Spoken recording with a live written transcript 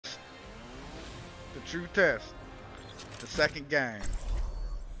true test. The second game.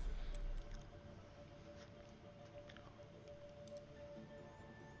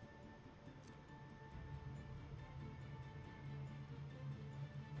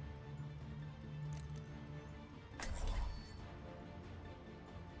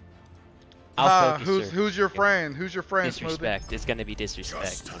 Who's your friend? Who's your friend? Disrespect. Smoothie? It's gonna be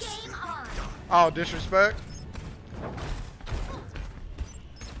disrespect. Oh, disrespect.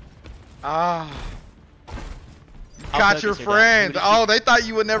 Ah. You caught your friends. Oh, they thought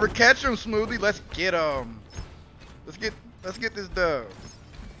you would never catch them, Smoothie. Let's get them. Let's get this dub.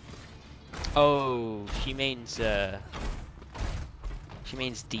 Oh, she means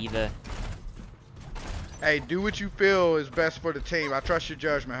diva. Hey, do what you feel is best for the team. I trust your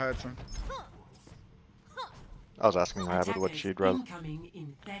judgment, Hudson. I was asking Rabbit what she'd rather.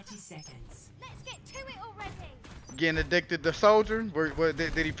 In 30 seconds. Let's get to it already. Getting addicted to Soldier?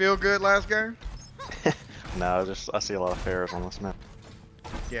 Did he feel good last game? No, I see a lot of fairs on this map.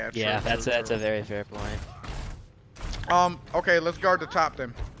 Yeah, true, Yeah, true, that's true. a very fair point. Okay, let's guard the top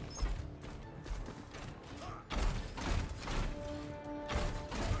then.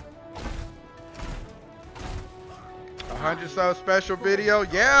 $100 sub special video.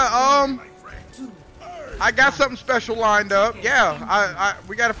 Yeah, I got something special lined up. Yeah,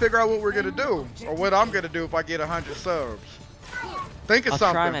 we got to figure out what we're gonna do, or what I'm gonna do if I get 100 subs. Think of I'll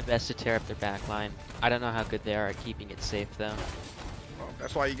something. try my best to tear up their backline. I don't know how good they are at keeping it safe though.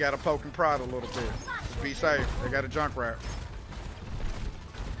 That's why you gotta poke and prod a little bit. Just be safe. They got a junk wrap.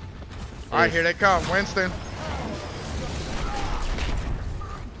 All right, here they come, Winston.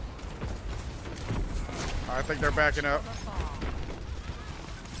 I think they're backing up.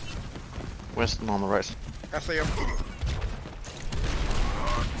 Winston on the right side. I see him.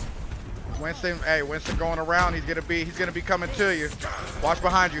 Winston, hey, Winston going around. He's gonna be coming to you. Watch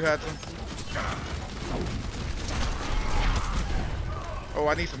behind you, Hudson. Oh,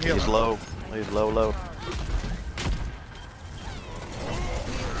 I need some healing. He's low. He's low.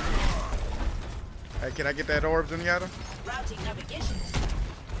 Hey, can I get that orbs in yada?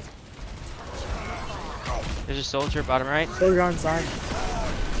 There's a soldier bottom right. Soldier on side.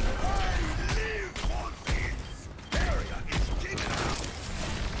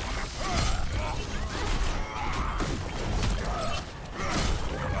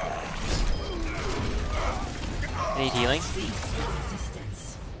 Need healing.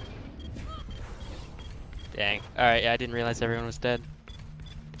 Dang. Alright, yeah, I didn't realize everyone was dead.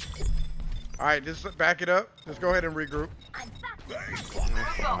 Alright, just back it up. Let's go ahead and regroup.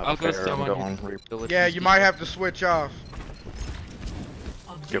 I'll go with someone. Yeah, you might have to switch off.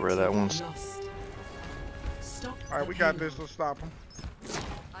 Get rid of that one. Alright, we got this. Let's stop him.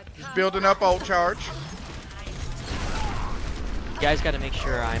 He's building up ult charge. You guys gotta make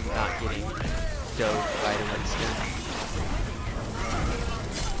sure I'm not getting dove by the Winston.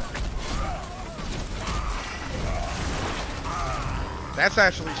 That's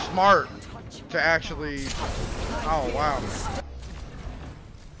actually smart to actually. Oh wow.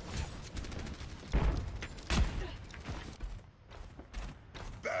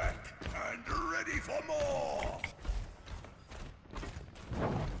 Back and ready for more.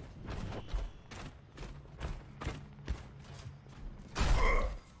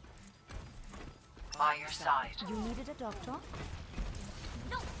 By your side. You needed a doctor?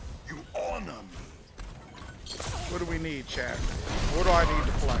 You honor me. What do we need, chat? What do I need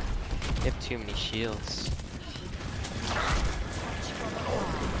to play? You have too many shields.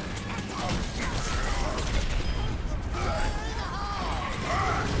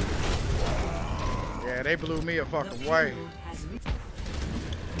 Yeah, they blew me a fucking way.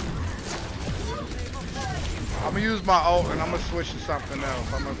 I'm gonna use my ult and I'm gonna switch to something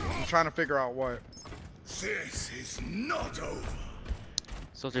else. I'm trying to figure out what. This is not over.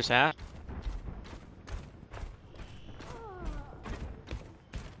 Soldier's hat.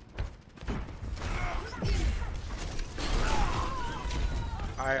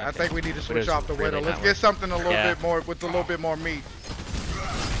 I think we need to switch off the really Widow. Let's not get something a little Yeah. bit more with a little bit more meat.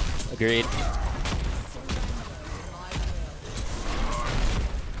 Agreed.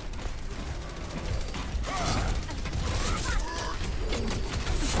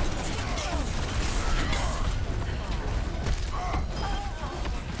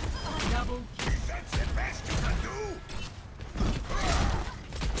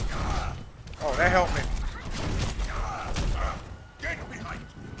 Oh, that helped me. Get behind.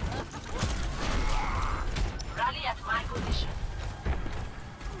 Rally at my position.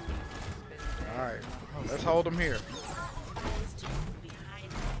 All right, let's hold them here.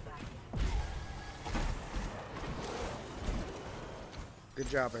 Good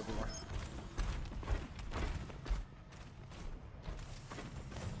job, everyone.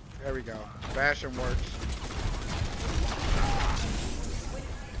 There we go. Bashing works.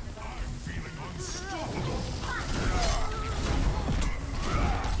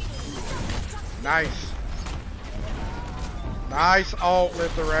 Nice. Nice ult,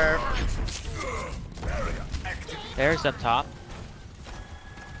 lift the rat. There's up top.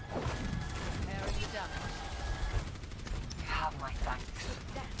 You have my thanks.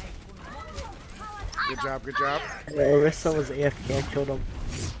 Good job, good job. Orisa was AFK, I killed him.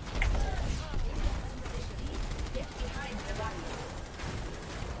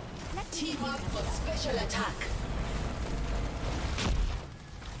 Team up for special attack.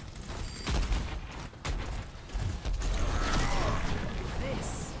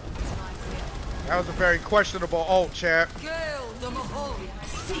 That was a very questionable ult, chat. Gale the Mahal.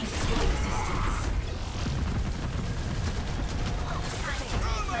 Cease your resistance.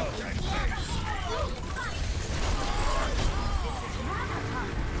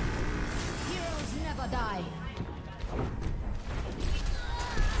 Heroes never die.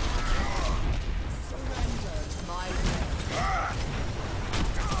 Surrender to my will.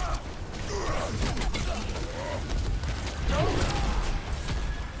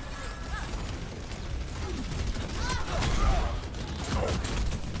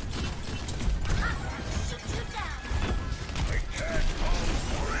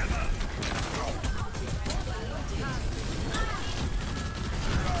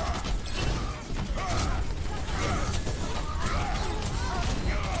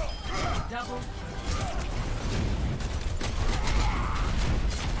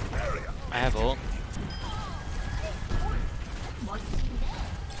 I have ult.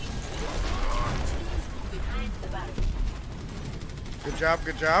 Good job,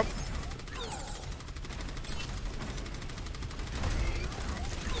 good job.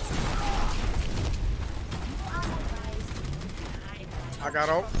 I got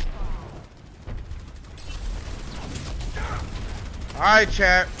ult. Alright,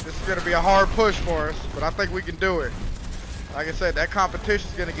 chat. This is going to be a hard push for us, but I think we can do it. Like I said, that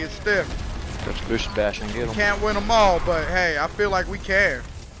competition's going to get stiff. Just boost bash and get them. Can't win them all, but hey, I feel like we can.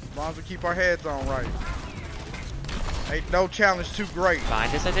 As long as we keep our heads on right. Ain't no challenge too great.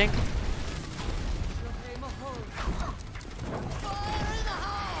 Find us, I think.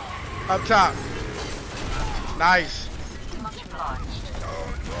 Up top. Nice. Much obliged.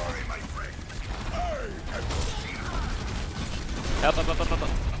 Up, up, up, up, up, up.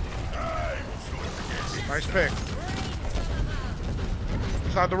 Nice pick.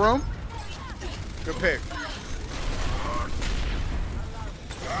 Inside the room. Good pick.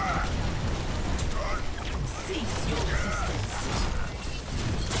 Cease your resistance.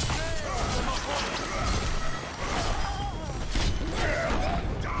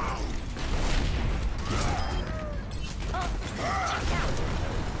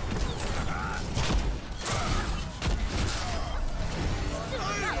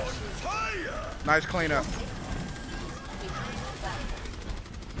 Nice cleanup.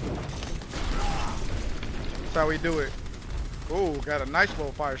 That's how we do it. Ooh, got a nice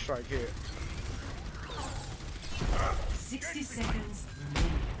little fire strike here. 60 seconds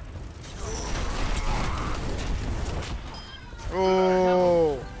remaining.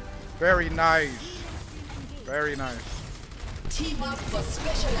 Ooh, very nice. Very nice. Team up for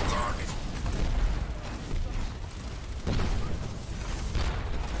special attack.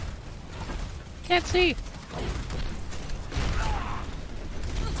 Can't see.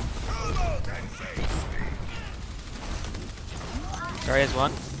 Sorry, has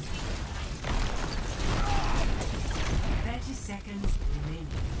one. 30 seconds remaining.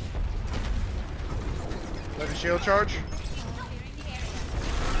 Let the shield charge.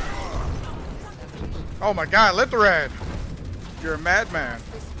 Oh my god, let the red. You're a madman.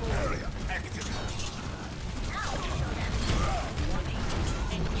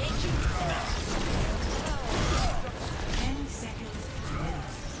 10 seconds remaining.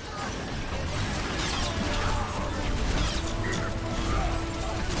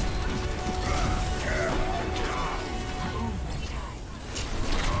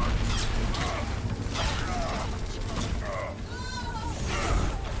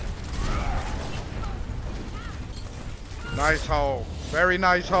 Nice hole. Very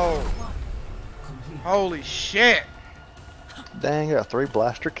nice hole. Holy shit. Dang, got 3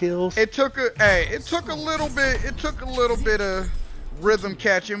 blaster kills. It took a little bit of rhythm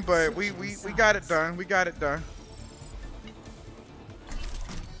catching, but we got it done. We got it done.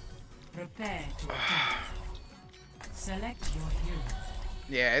 Prepare to attack. Select your hero.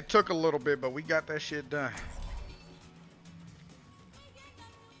 Yeah, it took a little bit, but we got that shit done.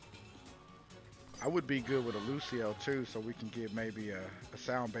 I would be good with a Lucio too, so we can get maybe a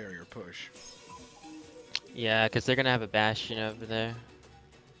sound barrier push. Yeah, because they're gonna have a Bastion over there.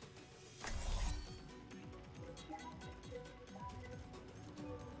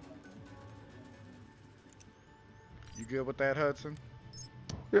 You good with that, Hudson?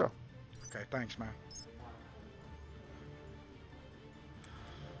 Yeah. Okay, thanks, man.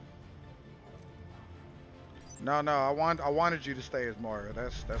 No, I wanted you to stay as Moira.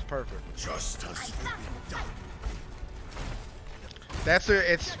 That's perfect. Justice.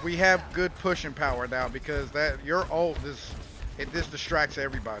 We have good pushing power now because that your ult this distracts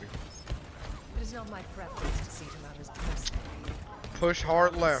everybody. It is not my preference to see him out as personally. Push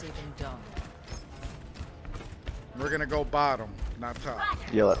hard left. Said and done. We're gonna go bottom, not top.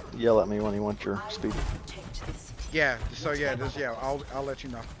 Yell at me when you want your speed. Yeah. So yeah, I'll let you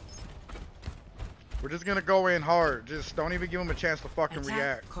know. We're just gonna go in hard. Just don't even give them a chance to fucking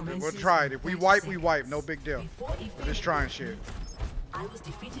react. We'll try it. If we wipe, we wipe. No big deal. We're just trying shit. I was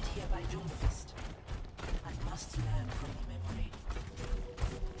defeated here by Doomfist. I must learn from the memory.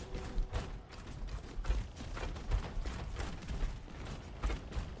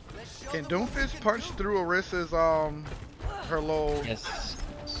 Can Doomfist punch through Orissa's her little? Yes.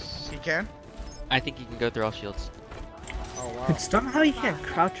 He can. I think you can go through all shields. Oh wow. It's somehow you can't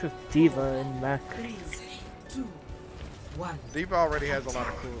crouch with Diva and Mech. 3, 2, 1. Diva already has a lot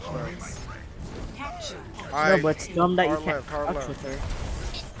of cool stuff. Capture. Alright, No, but it's dumb that you hard can't left, hard crouch left. with her.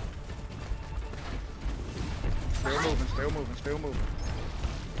 Still moving.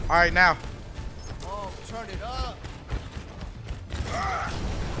 Alright, now. Oh, turn it up.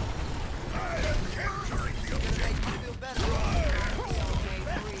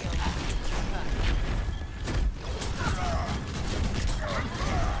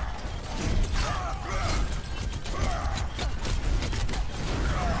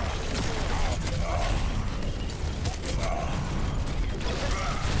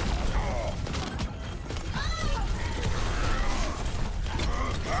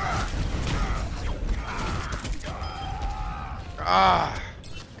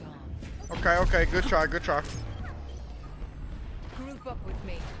 Okay, good try. Group up with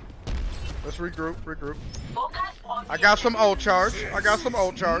me. Let's regroup. I got some ult charge.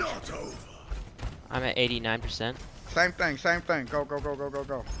 Not over. I'm at 89%. Same thing. Go.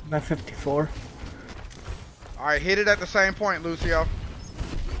 I'm at 54. Alright, hit it at the same point, Lucio.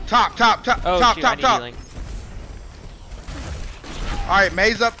 Top. Oh shoot, I need top. healing. Alright,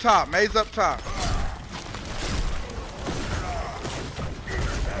 Maze up top.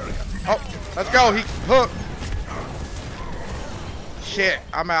 Oh, let's go. He hooked. Shit,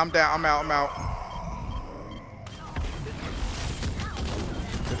 I'm down. I'm out.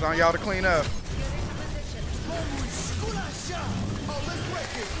 It's on y'all to clean up.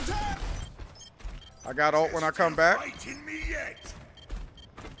 I got ult when I come back. Fighting me yet.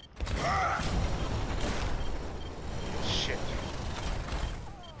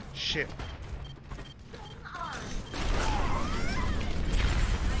 Shit.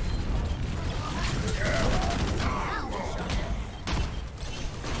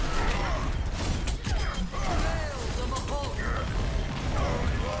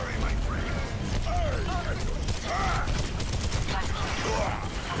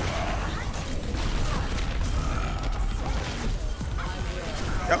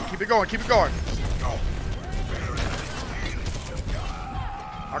 Yep, keep it going.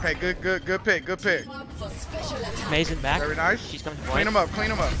 Okay, good pick. Amazing back. Very nice. She's coming to Clean point.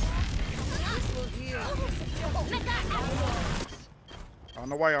 him up. On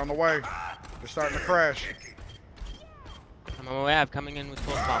the way. They're starting to crash. I'm on my way. I'm coming in with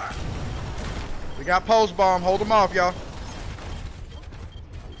full bomb. We got pulse bomb. Hold them off, y'all.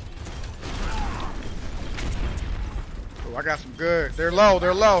 Oh, I got some good. They're low.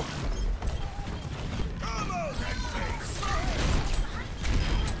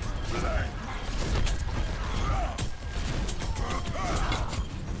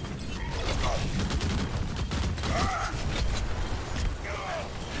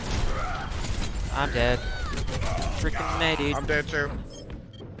 I'm dead. Freaking me, dude. I'm dead too.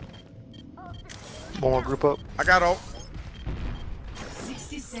 One more group up. I got ult.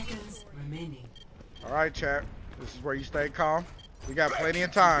 60 seconds remaining. All right, chat. This is where you stay calm. We got plenty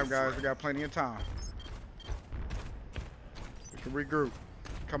of time, guys. We can regroup.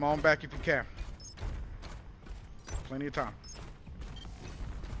 Come on back if you can. Plenty of time.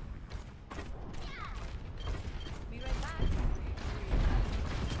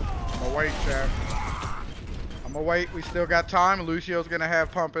 I'm gonna wait, chat. We still got time. Lucio's gonna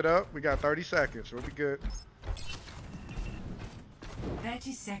have pump it up. We got 30 seconds. We'll be good. 10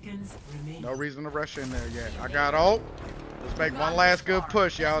 30 seconds remaining. No reason to rush in there yet. I got ult. Let's make one last good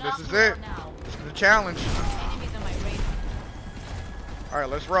push, y'all. This is it. This is the challenge. All right,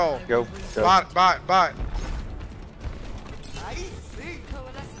 let's roll. Go. Bot. Let's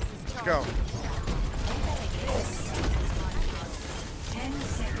go. 10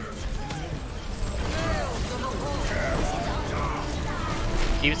 seconds remaining.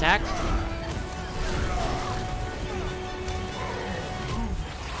 He was hacked.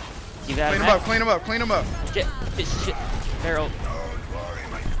 You got Clean him up. Shit. Barrel.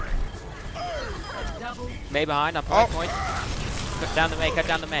 May behind, I'm point. Cut down the May. Get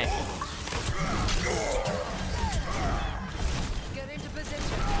into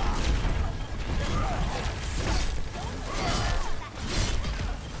position.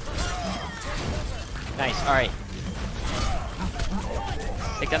 Nice, alright.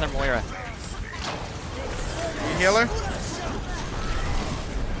 Take down their Moira. You healer?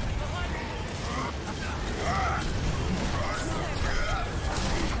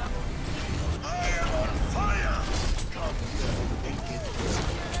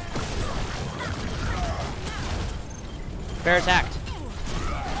 Bear's hacked.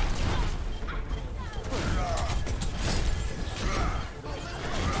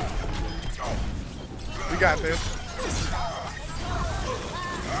 We got this.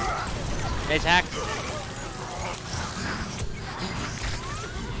 May's hacked.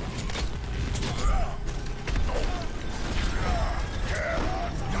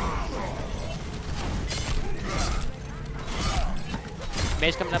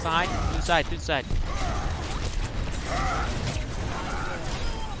 May's coming up behind. To the side.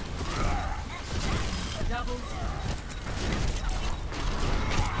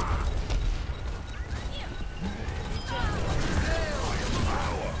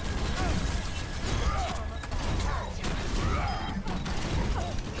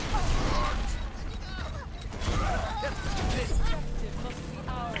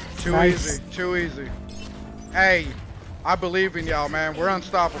 Too easy. Hey, I believe in y'all, man. We're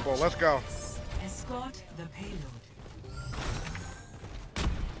unstoppable. Let's go. Escort the payload.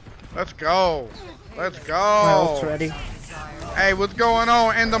 Let's go. My ult's ready. Hey, what's going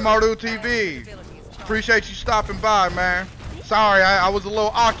on in the Maru TV? Appreciate you stopping by, man. Sorry, I was a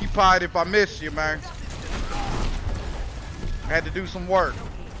little occupied if I missed you, man. Had to do some work.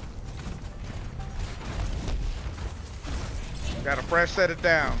 Got a fresh set of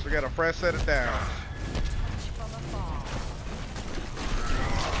downs. We got a fresh set of downs.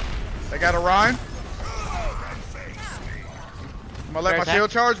 They got a Ryan. I'm gonna let my shield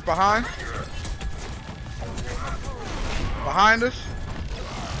charge behind. Behind us.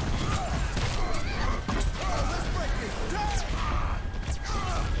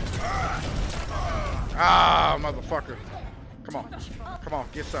 Ah, motherfucker. Come on,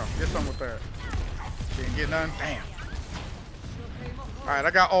 get some with that. Didn't get none. Damn. Alright,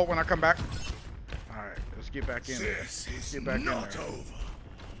 I got ult when I come back. Alright, let's get back in there. Get back in there.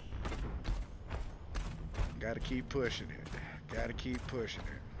 Gotta keep pushing it.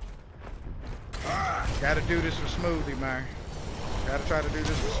 Gotta do this with Smoothie, man. Gotta try to do this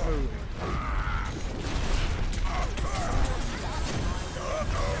with Smoothie.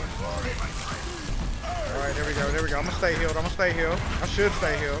 Alright, there we go. I'm gonna stay healed. I should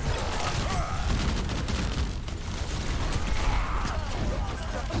stay healed.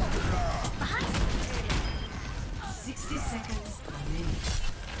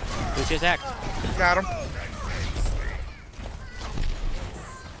 Lucius hacked. Got him.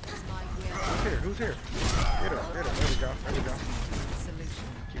 Who's here? Get him. There we go.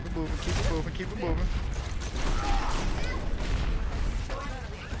 Keep it moving.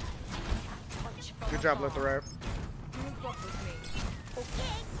 Good job, Let the Rap.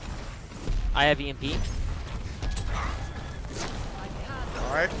 I have EMP.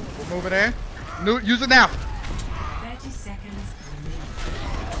 Alright, we're moving in. Use it now. 30 seconds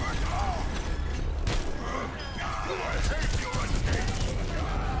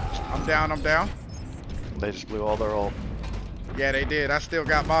I'm down. They just blew all their ult. Yeah, they did. I still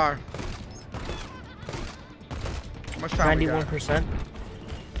got mine. How much time 91%.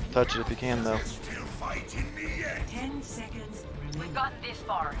 Touch it if you can, though. 10 seconds remaining. We've gotten this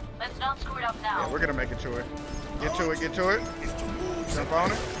far. Let's not screw it up now. Yeah, we're gonna make it to it. Get to it. Jump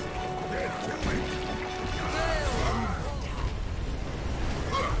on it.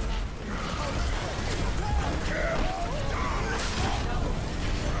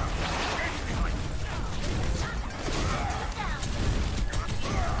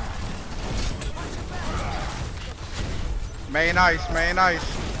 May nice.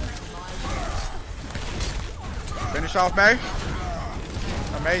 Finish off May.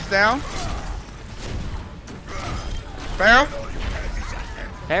 Maze down. Barrel.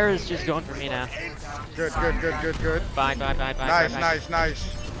 Farrah's just going for me now. Good. Bye.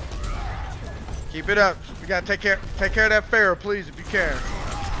 Nice. Keep it up. We gotta take care of that Farrah, please, if you can.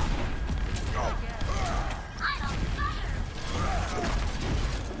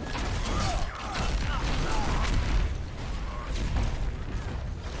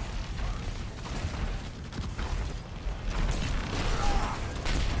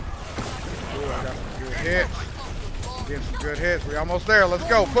 Ooh, I got some good hits. Getting some good hits. We almost there. Let's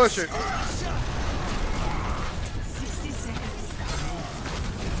go. Push it.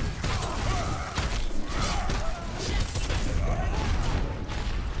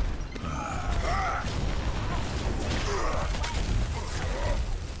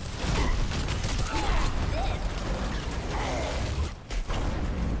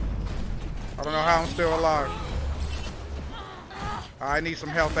 I don't know how I'm still alive. I need some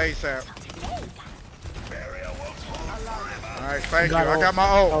health ASAP. Alright, thank you. I got my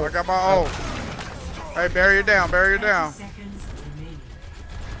ult. Hey, barrier down.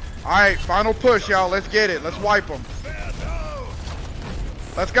 Alright, final push, y'all. Let's get it. Let's wipe them.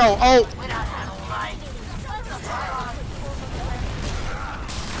 Let's go. Oh!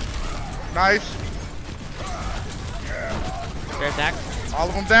 Nice. Fair attack. All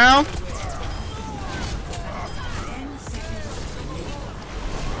of them down.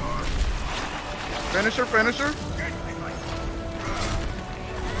 Finisher.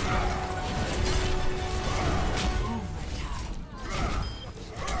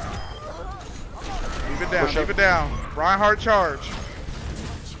 Keep it down. Reinhardt charge.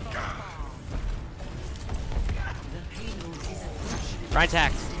 Right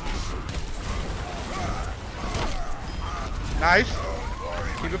attack. Nice.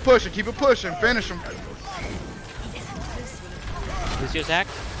 Keep it pushing. Finish him. Lucio attack.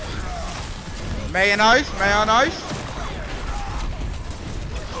 May on ice.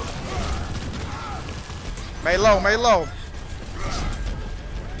 May low.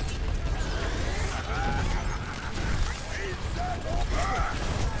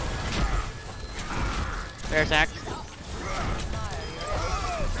 Fair attack.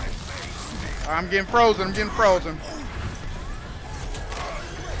 I'm getting frozen.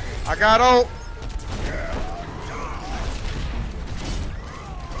 I got ult.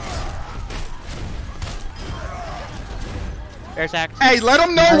 Fair attack. Hey, let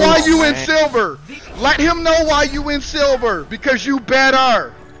him know why you in silver. Let him know why you in silver. Because you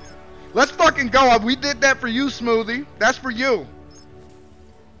better. Let's fucking go. We did that for you, Smoothie. That's for you.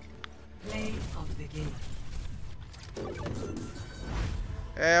 Play of the game.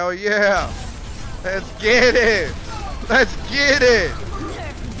 Hell yeah. Let's get it.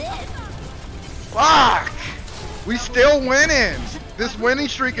 Fuck. We still winning. This winning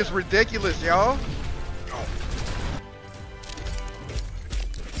streak is ridiculous, y'all.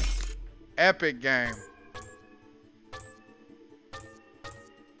 Epic game.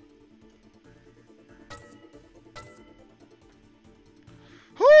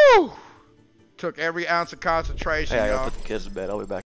 Whew. Took every ounce of concentration, Hey, I y'all. gotta put the kids to bed. I'll be back.